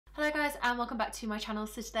and welcome back to my channel.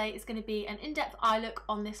 So today is going to be an in-depth eye look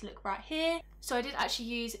on this look right here. So I did actually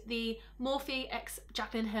use the Morphe x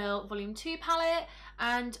Jaclyn Hill Volume 2 palette,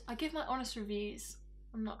 and I give my honest reviews.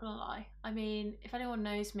 I'm not gonna lie. I mean, if anyone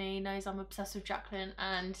knows me, knows I'm obsessed with Jaclyn,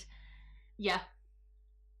 and yeah.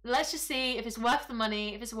 Let's just see if it's worth the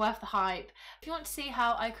money, if it's worth the hype. If you want to see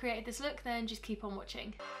how I created this look, then just keep on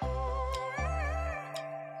watching.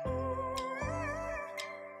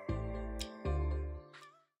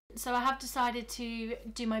 So I have decided to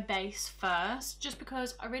do my base first, just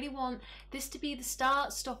because I really want this to be the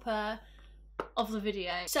start stopper of the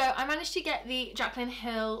video. So I managed to get the Jaclyn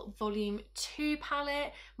Hill Volume 2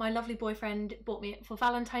 palette. My lovely boyfriend bought me it for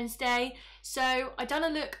Valentine's Day. So I done a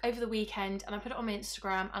look over the weekend and I put it on my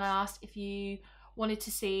Instagram and I asked if you wanted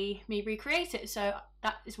to see me recreate it. So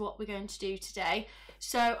that is what we're going to do today.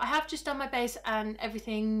 So I have just done my base and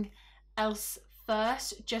everything else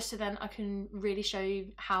first, just so then I can really show you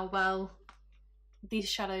how well these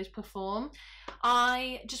shadows perform.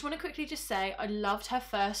 I just want to quickly just say I loved her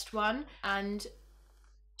first one, and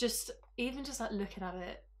even just like looking at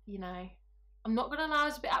it, you know, I'm not gonna lie, I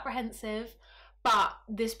was a bit apprehensive, but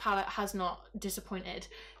this palette has not disappointed.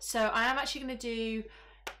 So I am actually going to do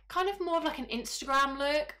kind of more of like an Instagram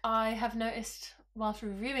look. I have noticed whilst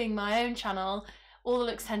reviewing my own channel, all the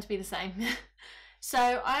looks tend to be the same. So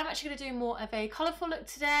I am actually going to do more of a colourful look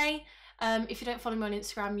today. If you don't follow me on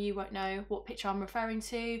Instagram, you won't know what picture I'm referring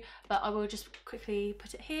to, but I will just quickly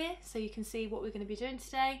put it here so you can see what we're going to be doing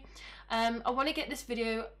today. I want to get this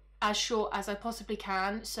video as short as I possibly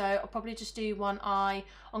can, so I'll probably just do one eye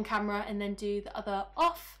on camera and then do the other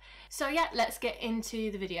off. So yeah, let's get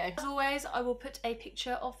into the video. As always, I will put a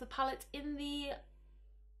picture of the palette in the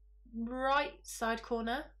right side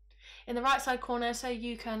corner. So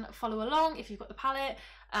you can follow along if you've got the palette,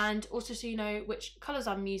 and also so you know which colours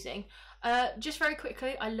I'm using. Just very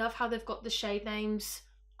quickly, I love how they've got the shade names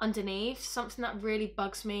underneath. Something that really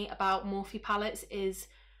bugs me about Morphe palettes is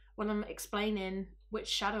when I'm explaining which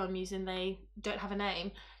shadow I'm using, they don't have a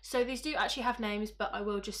name. So these do actually have names, but I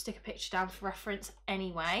will just stick a picture down for reference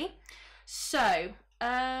anyway. So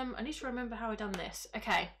I need to remember how I done this.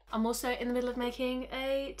 Okay, I'm also in the middle of making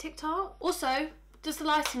a TikTok. Also, does the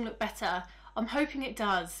lighting look better? I'm hoping it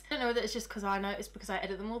does. I don't know whether it's just because I notice because I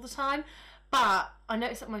edit them all the time, but I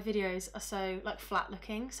notice that my videos are so like flat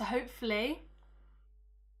looking. So hopefully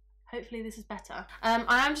this is better.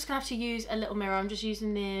 I am just gonna have to use a little mirror. I'm just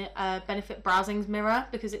using the Benefit Browsing mirror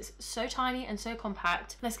because it's so tiny and so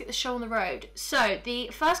compact. Let's get the show on the road. So the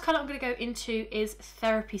first colour I'm gonna go into is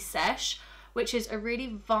Therapy Sesh, which is a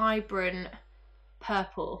really vibrant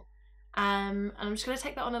purple. And I'm just going to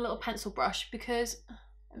take that on a little pencil brush because,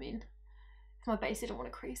 I mean, if my base didn't want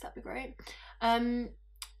to crease, that'd be great.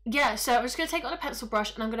 Yeah, so I'm just going to take it on a pencil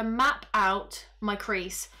brush and I'm going to map out my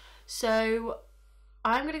crease. So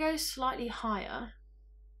I'm going to go slightly higher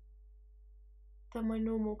than my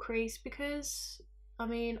normal crease because, I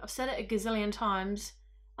mean, I've said it a gazillion times,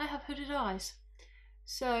 I have hooded eyes.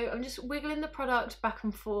 So I'm just wiggling the product back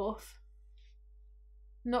and forth,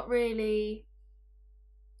 not really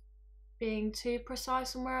being too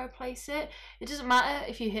precise on where I place it. It doesn't matter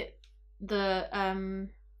if you hit the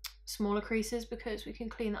smaller creases because we can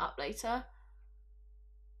clean that up later,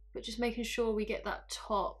 but just making sure we get that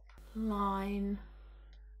top line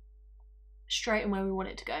straight and where we want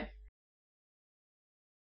it to go.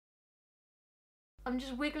 I'm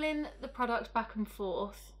just wiggling the product back and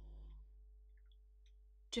forth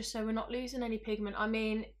just so we're not losing any pigment. I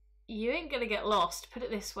mean, you ain't gonna get lost, put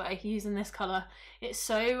it this way, using this colour. It's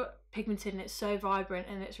so pigmented and it's so vibrant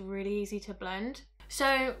and it's really easy to blend.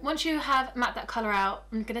 So once you have mapped that colour out,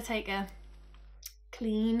 I'm gonna take a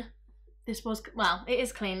clean, well, it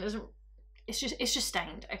is clean, it's just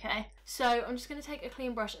stained, okay? So I'm just gonna take a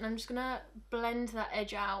clean brush and I'm just gonna blend that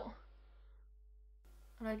edge out.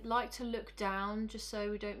 And I'd like to look down just so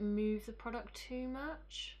we don't move the product too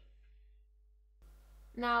much.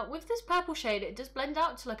 Now with this purple shade, it does blend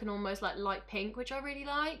out to like an almost like light pink, which I really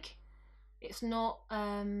like. It's not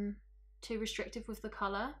too restrictive with the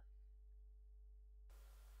colour.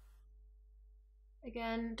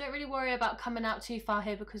 Again, don't really worry about coming out too far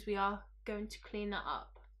here because we are going to clean that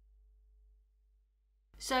up.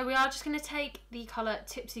 So we are just going to take the colour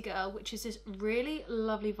Tipsy Girl, which is this really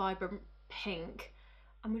lovely vibrant pink,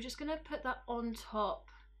 and we're just going to put that on top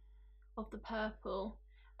of the purple,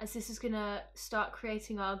 as this is going to start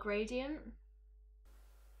creating our gradient.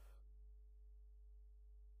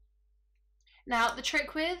 Now the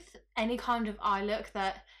trick with any kind of eye look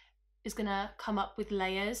that is going to come up with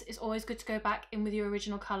layers, it's always good to go back in with your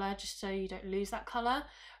original colour just so you don't lose that colour.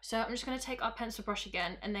 So I'm just going to take our pencil brush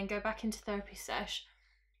again and then go back into Therapy Sesh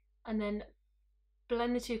and then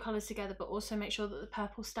blend the two colours together, but also make sure that the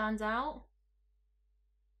purple stands out.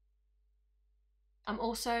 I'm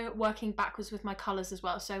also working backwards with my colours as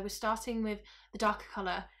well, so we're starting with the darker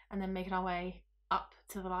colour and then making our way up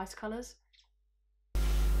to the lighter colours.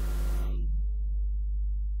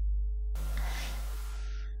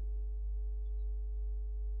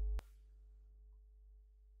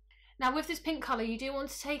 Now with this pink colour, you do want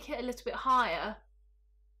to take it a little bit higher,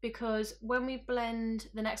 because when we blend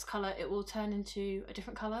the next colour, it will turn into a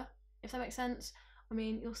different colour, if that makes sense. I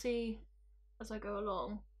mean, you'll see as I go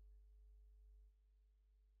along.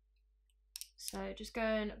 So just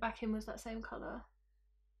going back in with that same colour.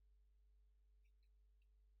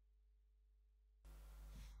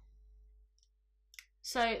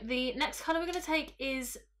 So the next colour we're going to take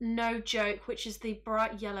is No Joke, which is the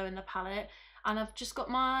bright yellow in the palette. And I've just got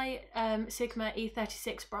my Sigma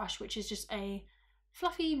E36 brush, which is just a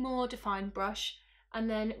fluffy, more defined brush. And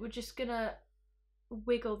then we're just going to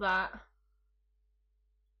wiggle that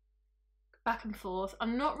back and forth.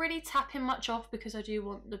 I'm not really tapping much off because I do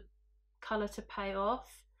want the colour to pay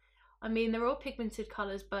off. I mean, they're all pigmented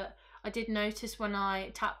colours, but I did notice when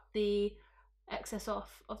I tapped the excess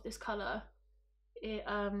off of this colour, it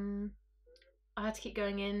I had to keep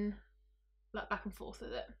going in like back and forth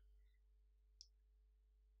with it.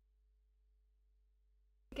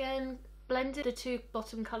 Again, blended the two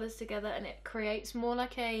bottom colours together and it creates more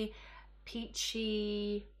like a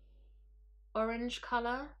peachy orange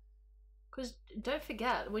colour. Because don't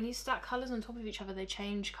forget, when you stack colours on top of each other, they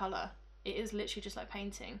change colour. It is literally just like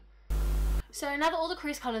painting. So now that all the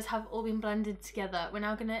crease colours have all been blended together, we're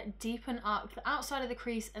now going to deepen up the outside of the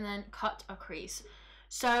crease and then cut our crease.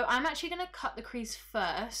 So I'm actually going to cut the crease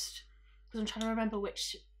first, because I'm trying to remember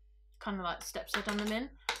which kind of like steps I've done them in.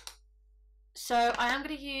 So I am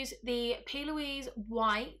going to use the P. Louise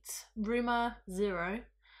White Rumor Zero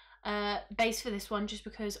base for this one, just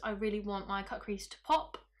because I really want my cut crease to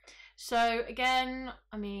pop. So again,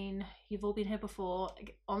 I mean, you've all been here before,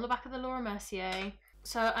 on the back of the Laura Mercier.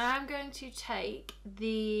 So I am going to take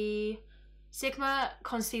the Sigma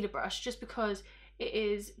concealer brush, just because it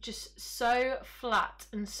is just so flat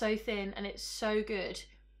and so thin, and it's so good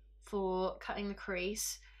for cutting the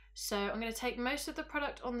crease. So I'm going to take most of the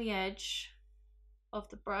product on the edge of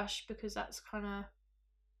the brush, because that's kind of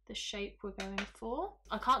the shape we're going for.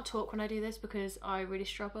 I can't talk when I do this because I really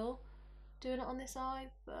struggle doing it on this eye,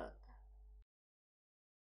 but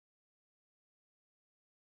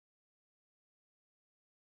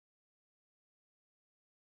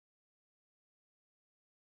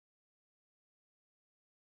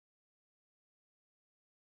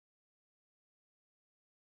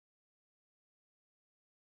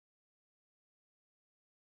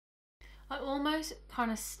I almost kind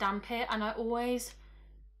of stamp it, and I always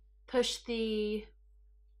push the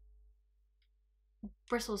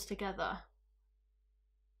bristles together,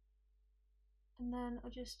 and then I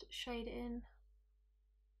just shade it in.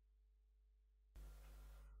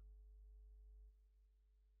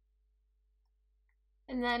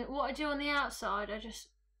 And then what I do on the outside, I just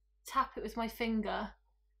tap it with my finger,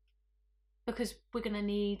 because we're going to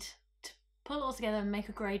need to pull it all together and make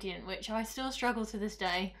a gradient, which I still struggle to this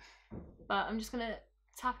day. But I'm just going to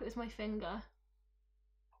tap it with my finger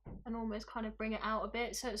and almost kind of bring it out a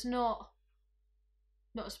bit, so it's not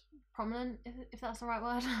as prominent, if that's the right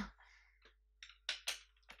word.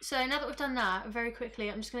 So now that we've done that, very quickly,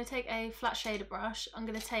 I'm just going to take a flat shader brush. I'm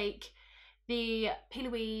going to take the P.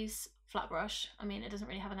 Louise flat brush, I mean, it doesn't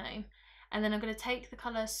really have a name, and then I'm going to take the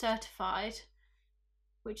colour Certified,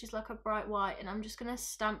 which is like a bright white, and I'm just going to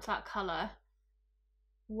stamp that colour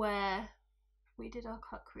where we did our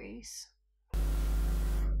cut crease.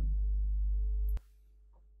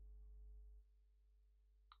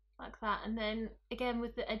 Like that, and then again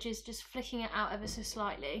with the edges just flicking it out ever so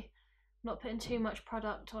slightly, not putting too much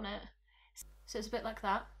product on it, so it's a bit like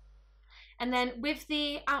that. And then with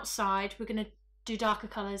the outside, we're going to do darker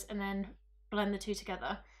colours and then blend the two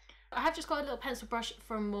together. I have just got a little pencil brush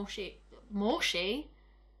from Morphe,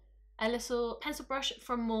 a little pencil brush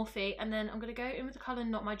from Morphe, and then I'm going to go in with the colour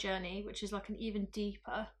Not My Journey, which is like an even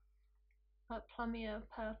deeper, like plummier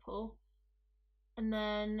purple, and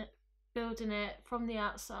then building it from the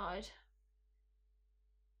outside.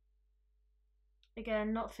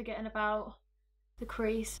 Again, not forgetting about the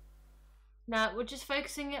crease. Now we're just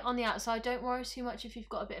focusing it on the outside. Don't worry too much if you've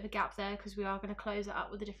got a bit of a gap there, because we are going to close it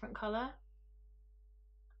up with a different colour.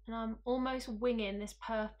 And I'm almost winging this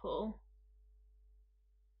purple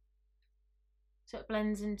so it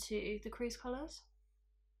blends into the crease colours.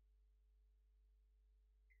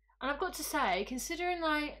 And I've got to say, considering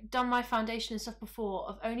I done my foundation and stuff before,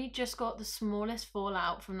 I've only just got the smallest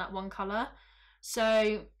fallout from that one colour.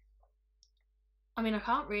 So, I mean,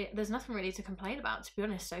 there's nothing really to complain about, to be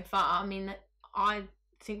honest, so far. I mean, I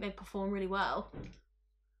think they perform really well.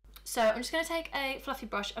 So I'm just going to take a fluffy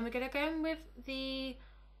brush and we're going to go in with the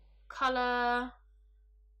colour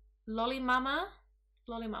Lolly Mama,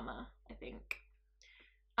 I think.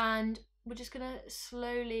 And we're just going to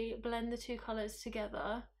slowly blend the two colours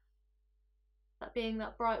together. That being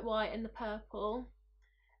that bright white and the purple.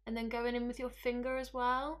 And then going in with your finger as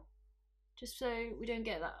well, just so we don't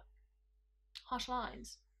get that harsh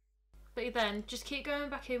lines. But then just keep going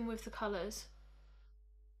back in with the colours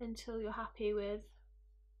until you're happy with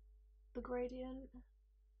the gradient.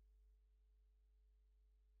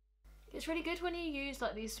 It's really good when you use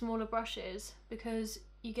like these smaller brushes because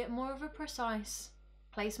you get more of a precise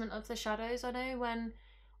placement of the shadows. I know when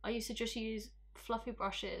I used to just use fluffy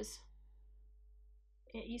brushes,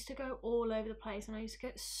 it used to go all over the place and I used to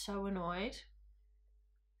get so annoyed.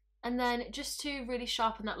 And then just to really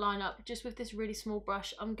sharpen that line up, just with this really small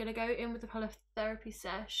brush, I'm going to go in with the colour Therapy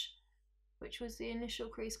Sesh, which was the initial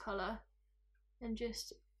crease colour, and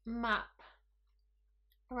just map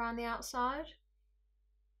around the outside.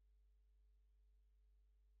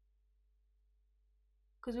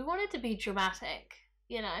 Because we want it to be dramatic,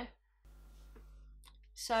 you know.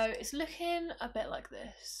 So it's looking a bit like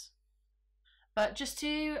this. But just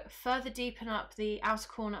to further deepen up the outer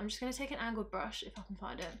corner, I'm just going to take an angled brush, if I can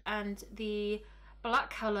find it, and the black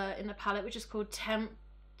colour in the palette, which is called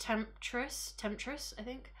Temptress, I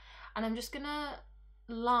think. And I'm just going to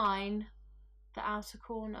line the outer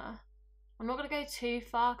corner. I'm not going to go too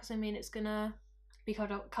far because I mean it's going to be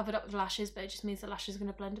covered up with lashes, but it just means the lashes are going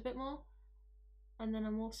to blend a bit more. And then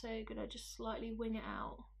I'm also going to just slightly wing it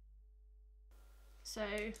out. So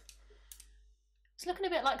it's looking a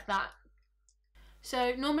bit like that.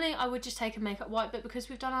 So normally I would just take a makeup wipe, but because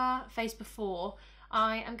we've done our face before,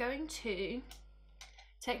 I am going to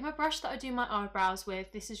take my brush that I do my eyebrows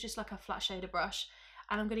with. This is just like a flat shader brush,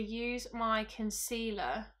 and I'm going to use my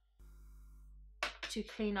concealer to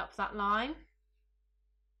clean up that line.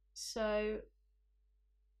 So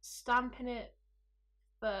stamping it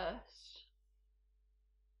first.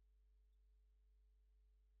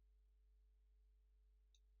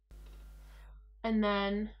 And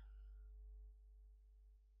then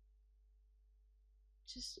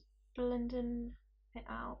just blending it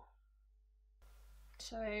out.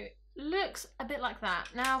 So looks a bit like that.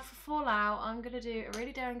 Now for fallout, I'm going to do a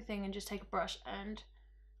really daring thing and just take a brush and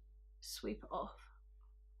sweep it off.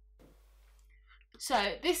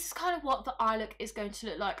 So this is kind of what the eye look is going to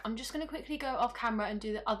look like. I'm just going to quickly go off camera and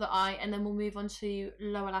do the other eye, and then we'll move on to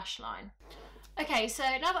lower lash line. Okay, so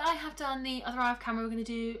now that I have done the other eye off camera, we're going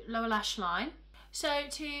to do lower lash line. So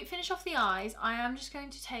to finish off the eyes, I am just going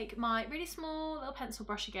to take my really small little pencil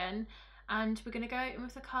brush again, and we're going to go in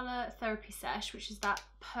with the colour Therapy Sesh, which is that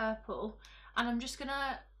purple, and I'm just going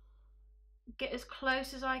to get as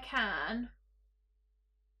close as I can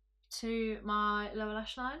to my lower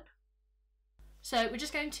lash line. So we're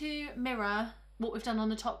just going to mirror what we've done on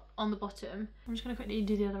the top, on the bottom. I'm just going to quickly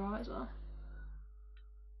do the other eye as well.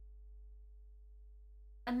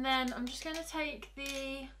 And then I'm just going to take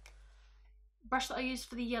the brush that I used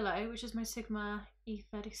for the yellow, which is my Sigma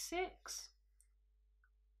E36,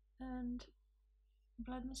 and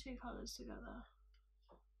blend the two colours together.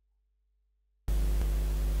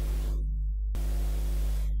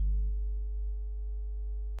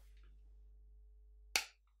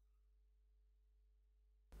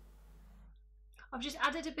 I've just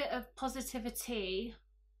added a bit of positivity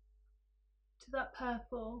to that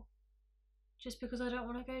purple, just because I don't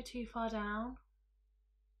want to go too far down.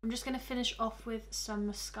 I'm just going to finish off with some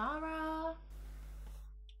mascara.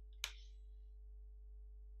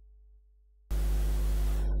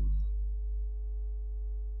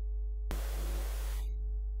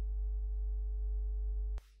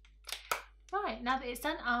 Right, now that it's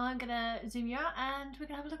done, I'm going to zoom you out and we're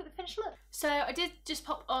going to have a look at the finished look. So I did just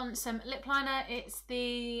pop on some lip liner. It's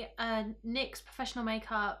the NYX Professional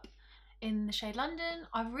Makeup in the shade London.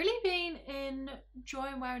 I've really been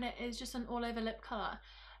enjoying wearing it. It's just an all over lip colour.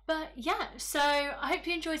 But yeah, so I hope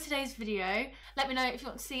you enjoyed today's video. Let me know if you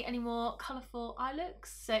want to see any more colourful eye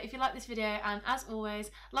looks. So if you like this video, and as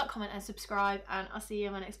always, like, comment and subscribe, and I'll see you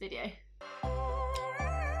in my next video.